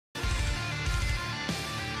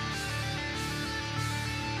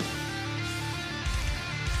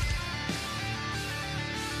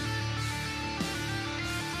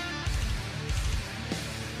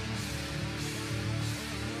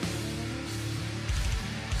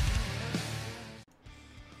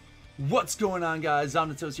What's going on, guys?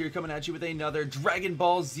 OmniToast here, coming at you with another Dragon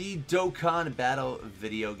Ball Z Dokkan battle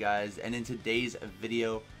video, guys. And in today's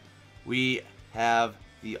video, we have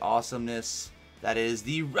the awesomeness that is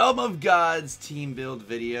the Realm of Gods team build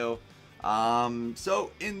video. So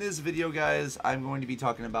in this video, guys, I'm going to be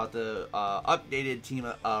talking about the updated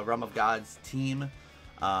team, Realm of Gods team,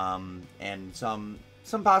 and some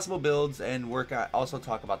possible builds, and also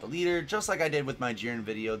talk about the leader, just like I did with my Jiren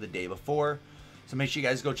video the day before. So make sure you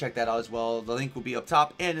guys go check that out as well. The link will be up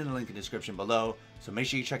top and in the link in the description below. So make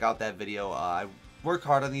sure you check out that video. I work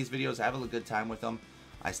hard on these videos. I have a good time with them.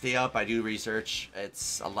 I stay up. I do research.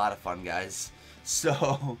 It's a lot of fun, guys.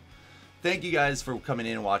 So thank you guys for coming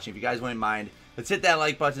in and watching. If you guys wouldn't mind, let's hit that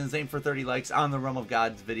like button. Aim for 30 likes on the Realm of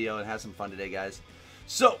Gods video and have some fun today, guys.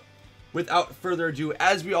 So without further ado,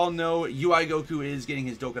 as we all know, GOKU is getting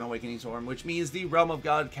his Dokkan Awakening Storm, which means the Realm of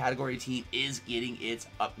God category team is getting its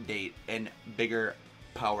update and bigger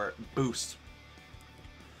power boost.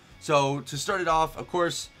 So to start it off, of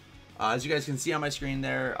course, as you guys can see on my screen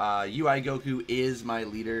there, GOKU is my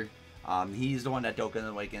leader. He's the one that Dokkan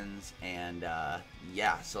Awakens, and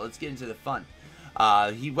yeah, so let's get into the fun.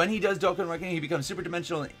 When he does Dokkan Awakening, he becomes Super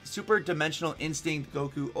Dimensional Instinct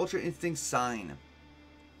Goku Ultra Instinct Sign.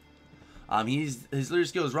 His leader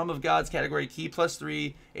skill is Realm of Gods category key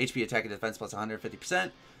 +3, HP attack and defense plus 150%.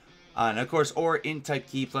 And of course, or int type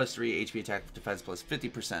key +3, HP attack defense plus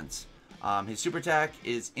 50%. His super attack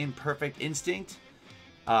is Imperfect Instinct,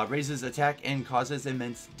 raises attack and causes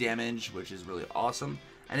immense damage, which is really awesome.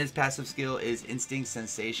 And his passive skill is Instinct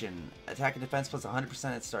Sensation, attack and defense plus 100%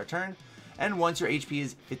 at start turn. And once your HP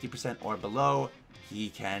is 50% or below, he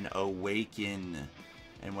can awaken.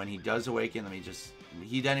 And when he does awaken,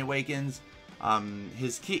 he then awakens.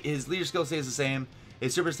 His leader skill stays the same.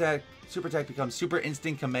 His super attack becomes Super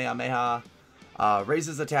Instinct Kamehameha,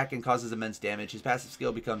 raises attack and causes immense damage. His passive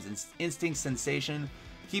skill becomes Instinct Sensation,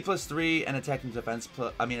 key +3, and attack and defense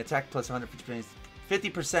attack plus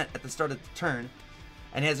 150% at the start of the turn.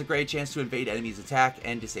 And he has a great chance to invade enemies' attack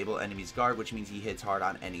and disable enemies' guard, which means he hits hard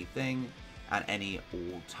on anything, on any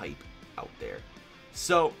old type out there.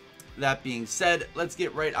 So that being said, let's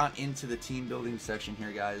get right on into the team building section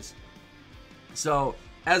here, guys. So,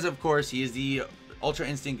 as of course, he is the Ultra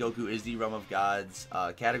Instinct Goku, is the Realm of Gods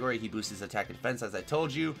category. He boosts his attack and defense, as I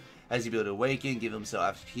told you. As he be able to awaken, give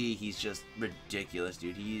himself FP. He's just ridiculous,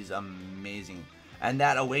 dude. He's amazing. And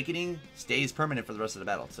that awakening stays permanent for the rest of the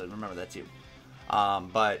battle, so remember that too.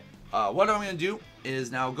 What I'm going to do is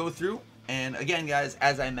now go through, and again, guys,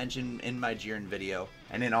 as I mentioned in my Jiren video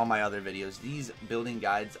and in all my other videos, these building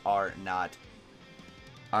guides are not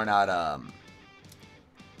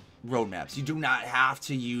roadmaps. You do not have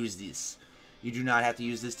to use this. You do not have to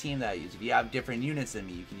use this team that I use. If you have different units than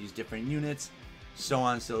me, you can use different units, so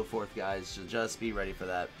on and so forth, guys. So just be ready for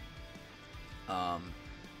that.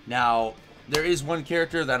 Now, there is one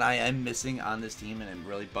character that I am missing on this team, and it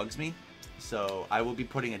really bugs me. So I will be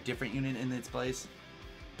putting a different unit in its place.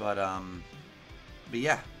 But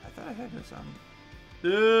yeah, I thought I had this on.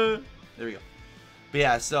 There we go. But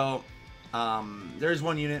yeah, so there's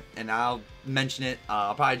one unit, and I'll mention it.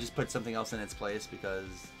 I'll probably just put something else in its place because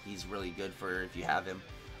he's really good for if you have him.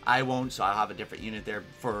 I won't, so I'll have a different unit there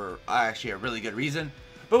for actually a really good reason.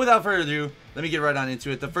 But without further ado, let me get right on into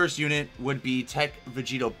it. The first unit would be Tech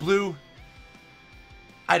Vegito Blue.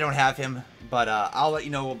 I don't have him, but I'll let you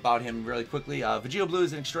know about him really quickly. Vegito Blue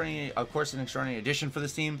is an extraordinary addition for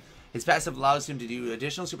this team. His passive allows him to do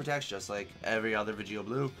additional super attacks just like every other Vegito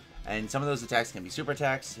Blue, and some of those attacks can be super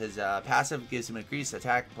attacks. His passive gives him increased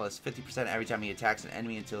attack plus 50% every time he attacks an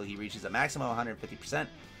enemy until he reaches a maximum of 150%.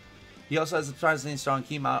 He also has a surprisingly strong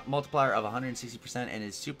key multiplier of 160%, and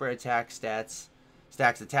his super attack stacks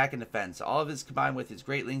attack and defense. All of this combined with his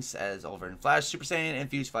great links as Over and Flash, Super Saiyan, and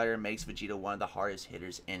Fuse Fighter makes Vegito one of the hardest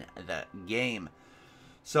hitters in the game.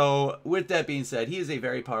 So with that being said, he is a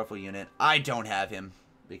very powerful unit. I don't have him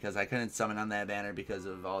because I couldn't summon on that banner because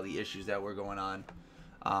of all the issues that were going on.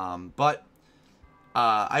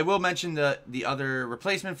 I will mention the other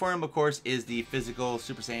replacement for him, of course, is the physical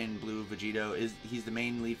Super Saiyan Blue Vegito. He's the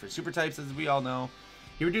main lead for super types, as we all know.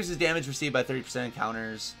 He reduces damage received by 30% in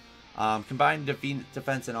counters. Combined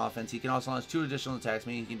defense and offense. He can also launch 2 additional attacks,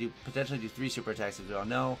 meaning he can potentially do 3 super attacks, as we all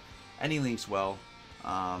know. And he links well.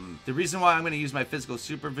 The reason why I'm going to use my physical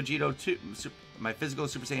Super Vegito my physical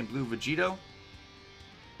Super Saiyan Blue Vegito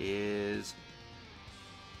is,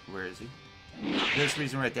 where is he? This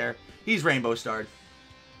reason right there. He's Rainbow Starred.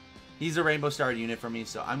 He's a Rainbow Starred unit for me,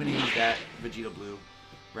 so I'm going to use that Vegito Blue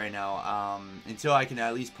right now until I can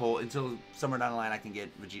at least until somewhere down the line I can get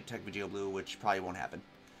Tech Vegito Blue, which probably won't happen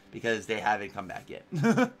because they haven't come back yet.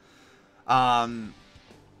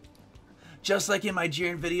 Just like in my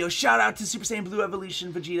Jiren video, shout out to Super Saiyan Blue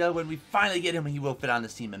Evolution Vegeta. When we finally get him, he will fit on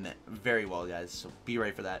this team very well, guys. So be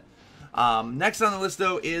ready for that. Next on the list,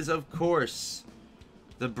 though, is, of course,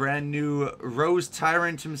 the brand new Rose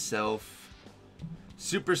Tyrant himself,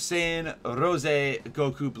 Super Saiyan Rose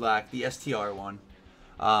Goku Black, the STR one.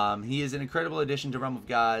 He is an incredible addition to Realm of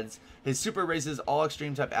Gods. His super raises all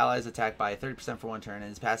extreme type allies attack by 30% for one turn, and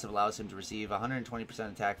his passive allows him to receive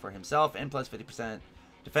 120% attack for himself and plus 50%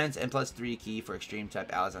 defense and plus 3 key for extreme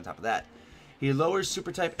type allies on top of that. He lowers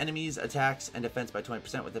super type enemies attacks and defense by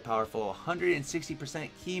 20% with a powerful 160%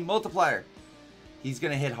 key multiplier. He's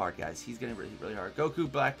going to hit hard, guys. He's going to hit really hard.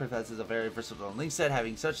 Goku Black possesses a very versatile link set,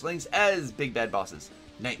 having such links as Big Bad Bosses,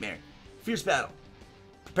 Nightmare, Fierce Battle,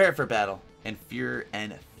 Prepare for Battle, and Fear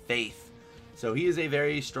and Faith. So he is a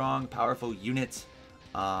very strong, powerful unit.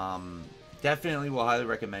 Definitely will highly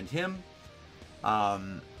recommend him. Now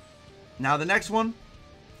the next one,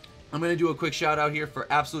 I'm going to do a quick shout out here for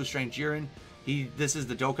Absolute Strength Jiren. This is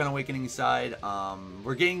the Dokkan Awakening side.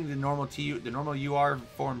 We're getting the normal UR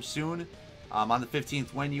form soon. On the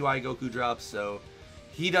 15th when UI Goku drops, so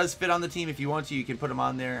he does fit on the team. If you want to, you can put him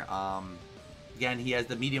on there. Again, he has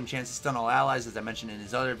the medium chance to stun all allies, as I mentioned in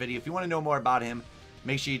his other video. If you want to know more about him,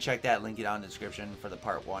 make sure you check that, link it down in the description for the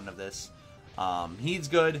part 1 of this. He's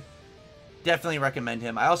good. Definitely recommend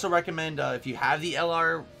him. I also recommend, if you have the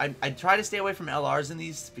LR, I try to stay away from LRs in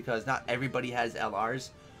these because not everybody has LRs.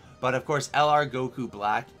 But of course, LR Goku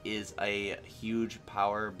Black is a huge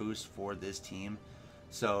power boost for this team.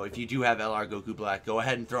 So if you do have LR Goku Black, go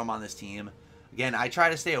ahead and throw him on this team. Again, I try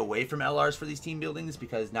to stay away from LRs for these team buildings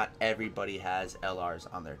because not everybody has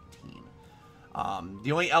LRs on their team.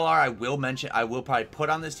 The only LR I will mention, I will probably put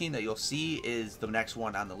on this team that you'll see is the next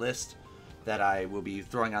one on the list that I will be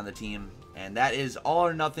throwing on the team. And that is All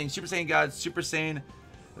or Nothing Super Saiyan God, Super Saiyan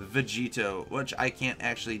Vegito, which I can't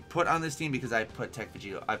actually put on this team because I put Tech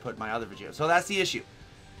Vegito. I put my other Vegito. So that's the issue.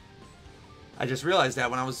 I just realized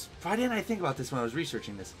that when why didn't I think about this when I was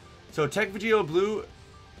researching this? So Tech Vegito Blue,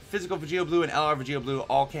 Physical Vegito Blue, and LR Vegito Blue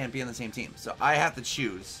all can't be on the same team. So I have to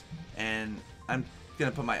choose, and I'm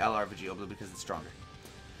going to put my LR Vegito Blue because it's stronger.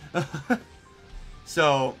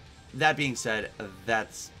 So, that being said,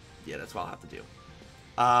 that's what I'll have to do.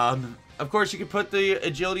 Of course, you can put the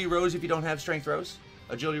Agility Rose if you don't have Strength Rose.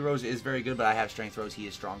 Agility Rose is very good, but I have Strength Rose. He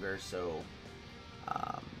is stronger, so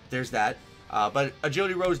there's that. But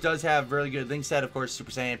Agility Rose does have really good link set, of course.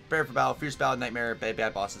 Super Saiyan, Prepare for Battle, Fierce Battle, Nightmare,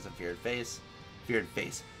 Bad Bosses, and Fear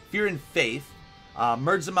and Faith.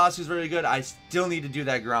 Merge Zamasu is really good. I still need to do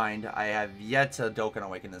that grind. I have yet to Dokkan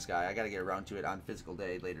Awaken this guy. I got to get around to it on Physical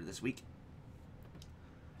Day later this week.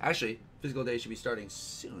 Actually, Physical Day should be starting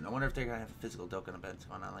soon. I wonder if they're going to have a physical Dokkan event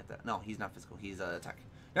going on like that. No, he's not physical. He's attack.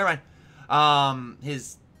 Never mind.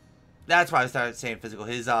 That's why I started saying physical.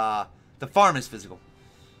 The farm is physical.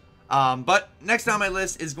 But next on my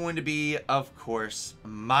list is going to be, of course,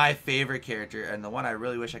 my favorite character and the one I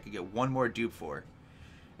really wish I could get one more dupe for.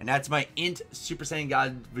 And that's my INT Super Saiyan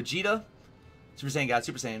God Vegeta. Super Saiyan God,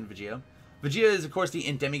 Super Saiyan Vegeta. Vegeta is, of course, the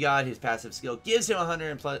INT Demigod. His passive skill gives him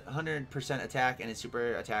 100% attack, and his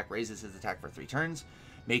super attack raises his attack for 3 turns,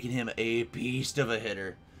 making him a beast of a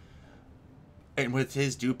hitter. And with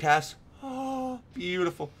his dupe pass, oh,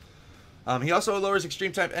 beautiful. He also lowers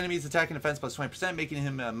extreme type enemies attack and defense plus 20%, making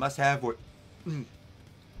him a must-have when,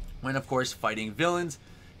 of course, fighting villains.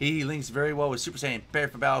 He links very well with Super Saiyan, Prepare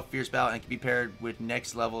for Battle, Fierce Battle, and can be paired with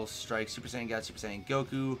next level strikes, Super Saiyan God, Super Saiyan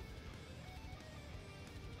Goku.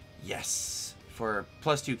 Yes, for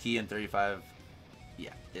plus 2 key and 35.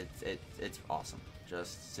 Yeah, it's awesome.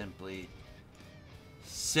 Just simply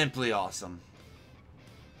awesome.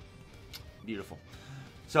 Beautiful.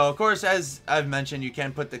 So, of course, as I've mentioned, you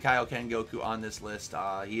can put the Kaioken Goku on this list.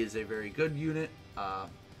 He is a very good unit.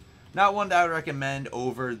 Not one that I would recommend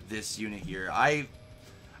over this unit here.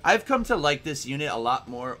 I've come to like this unit a lot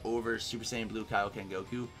more over Super Saiyan Blue Kaioken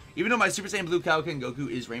Goku. Even though my Super Saiyan Blue Kaioken Goku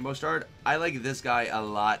is Rainbow Starred, I like this guy a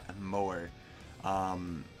lot more.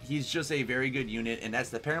 He's just a very good unit, and that's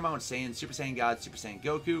the Paramount Saiyan, Super Saiyan God, Super Saiyan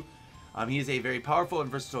Goku. He is a very powerful and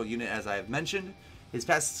versatile unit, as I have mentioned. His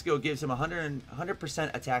passive skill gives him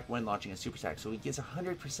 100% attack when launching a super attack, so he gets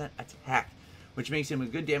 100% attack, which makes him a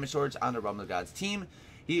good damage source on the Realm of Gods team.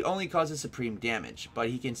 He only causes supreme damage, but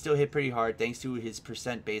he can still hit pretty hard thanks to his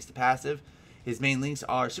percent-based passive. His main links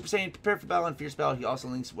are Super Saiyan Prepare for Battle and Fierce Battle. He also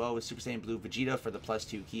links well with Super Saiyan Blue Vegeta for the plus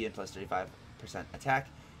 2 key and plus 35% attack.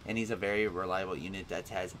 And he's a very reliable unit that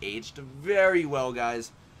has aged very well,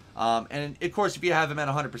 guys. And of course, if you have him at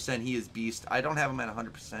 100%, he is beast. I don't have him at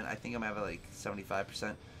 100%. I think I'm at like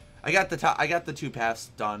 75%. I got the 2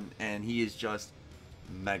 paths done, and he is just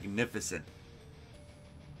magnificent.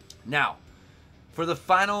 Now, For the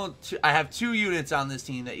final two, I have 2 units on this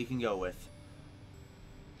team that you can go with.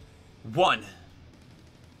 1.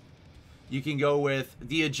 You can go with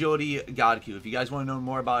the Agility GOKU. If you guys want to know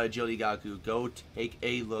more about Agility GOKU, go take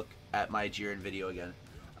a look at my Jiren video again.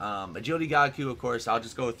 Agility GOKU, of course, I'll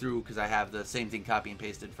just go through because I have the same thing copy and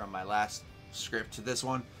pasted from my last script to this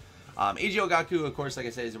one. AGL GOKU, of course, like I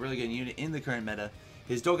said, is a really good unit in the current meta.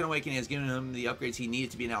 His Dokkan Awakening has given him the upgrades he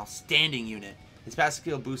needed to be an outstanding unit. His passive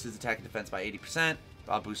skill boosts his attack and defense by 80%,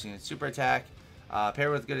 while boosting his super attack.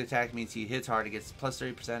 Paired with good attack means he hits hard and gets plus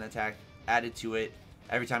 30% attack added to it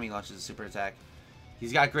every time he launches a super attack.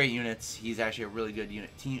 He's got great units. He's actually a really good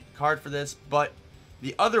unit team card for this. But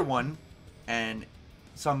the other one, and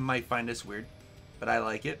some might find this weird, but I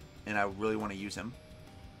like it, and I really want to use him.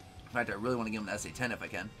 In fact, I really want to give him the SA10 if I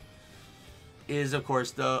can. Is, of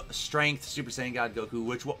course, the Strength Super Saiyan God Goku,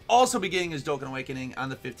 which will also be getting his Dokkan Awakening on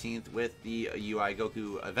the 15th with the UI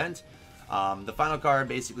Goku event. The final card,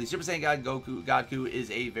 basically, Super Saiyan God Goku is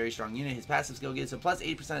a very strong unit. His passive skill gives a plus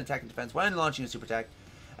 8% attack and defense when launching a super attack.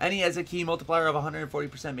 And he has a key multiplier of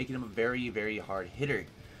 140%, making him a very, very hard hitter.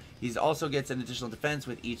 He also gets an additional defense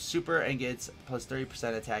with each super and gets plus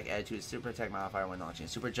 30% attack added to his super attack modifier when launching a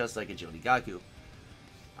super, just like Agility GOKU.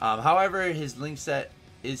 However, his link set,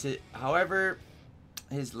 including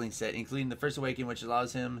the First Awakening, which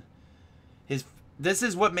allows him this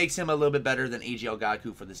is what makes him a little bit better than AGL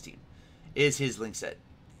GOKU for this team, is his link set.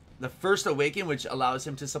 The First Awaken, which allows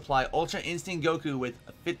him to supply Ultra Instinct Goku with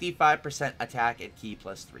a 55% attack at key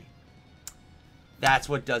plus 3. That's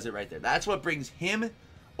what does it right there. That's what brings him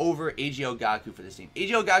over AGL GOKU for this team.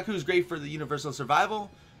 AGL GOKU is great for the Universal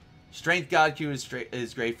Survival. Strength GOKU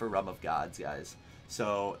is great for Realm of Gods, guys.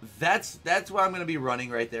 So that's what I'm going to be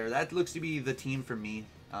running right there. That looks to be the team for me.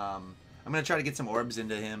 I'm going to try to get some orbs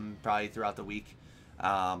into him probably throughout the week.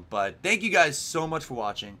 But thank you guys so much for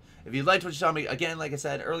watching. If you liked what you saw me, again, like I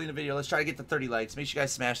said early in the video, let's try to get to 30 likes. Make sure you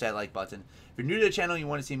guys smash that like button. If you're new to the channel and you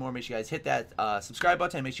want to see more, make sure you guys hit that subscribe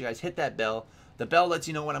button. And make sure you guys hit that bell. The bell lets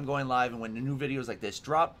you know when I'm going live and when the new videos like this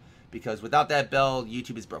drop. Because without that bell,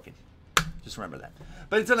 YouTube is broken. Just remember that.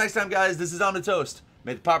 But until next time, guys, this is OmniToast.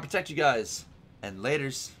 May the power protect you guys. And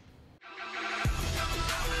laters.